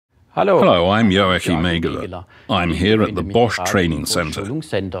Hello, I'm Joachim Megeler. I'm here at the Bosch Training Center.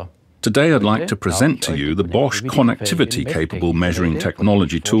 Today I'd like to present to you the Bosch connectivity-capable measuring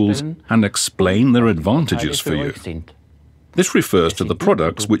technology tools and explain their advantages for you. This refers to the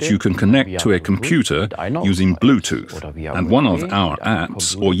products which you can connect to a computer using Bluetooth and one of our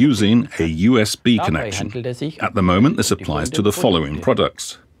apps or using a USB connection. At the moment this applies to the following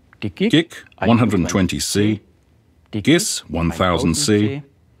products: GIC 120C, GIS 1000C,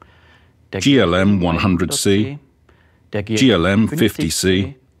 GLM 100C, GLM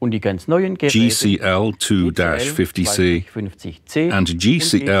 50C, GCL 2-50C, and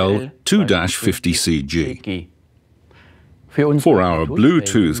GCL 2-50CG. For our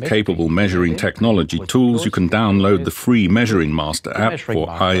Bluetooth-capable measuring technology tools, you can download the free Measuring Master app for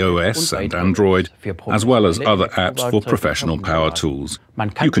iOS and Android, as well as other apps for professional power tools.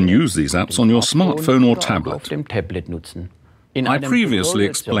 You can use these apps on your smartphone or tablet. I previously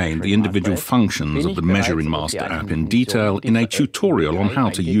explained the individual functions of the Measuring Master app in detail in a tutorial on how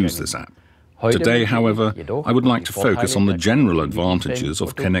to use this app. Today, however, I would like to focus on the general advantages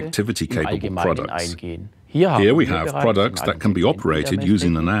of connectivity-capable products. Here we have products that can be operated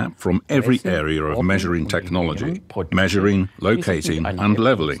using an app from every area of measuring technology: measuring, locating, and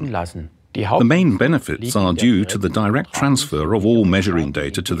leveling. The main benefits are due to the direct transfer of all measuring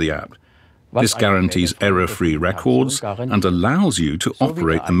data to the app. This guarantees error-free records and allows you to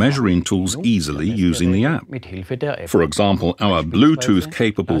operate the measuring tools easily using the app. For example, our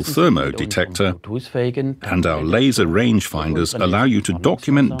Bluetooth-capable thermo detector and our laser rangefinders allow you to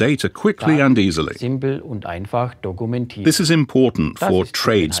document data quickly and easily. This is important for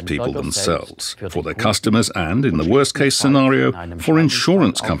tradespeople themselves, for their customers, and, in the worst-case scenario, for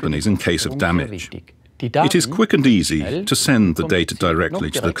insurance companies in case of damage. It is quick and easy to send the data directly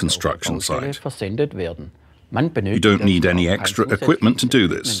to the construction site. You don't need any extra equipment to do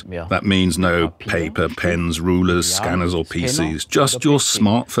this. That means no paper, pens, rulers, scanners or PCs, just your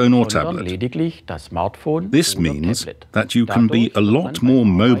smartphone or tablet. This means that you can be a lot more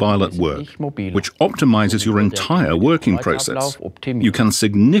mobile at work, which optimizes your entire working process. You can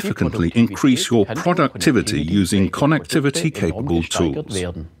significantly increase your productivity using connectivity-capable tools.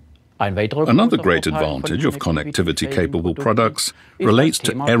 Another great advantage of connectivity-capable products relates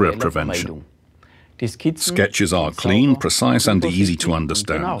to error prevention. Sketches are clean, precise, and easy to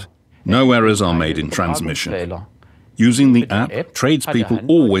understand. No errors are made in transmission. Using the app, tradespeople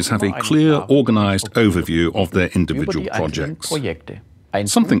always have a clear, organized overview of their individual projects.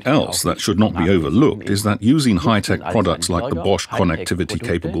 Something else that should not be overlooked is that using high-tech products like the Bosch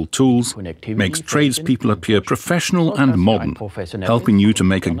connectivity-capable tools makes tradespeople appear professional and modern, helping you to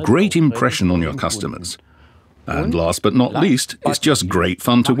make a great impression on your customers. And last but not least, it's just great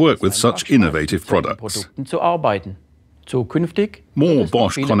fun to work with such innovative products. More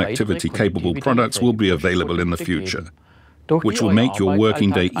Bosch connectivity-capable products will be available in the future, which will make your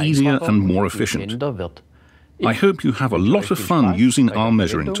working day easier and more efficient. I hope you have a lot of fun using our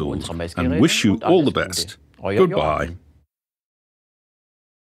measuring tools and wish you all the best. Goodbye.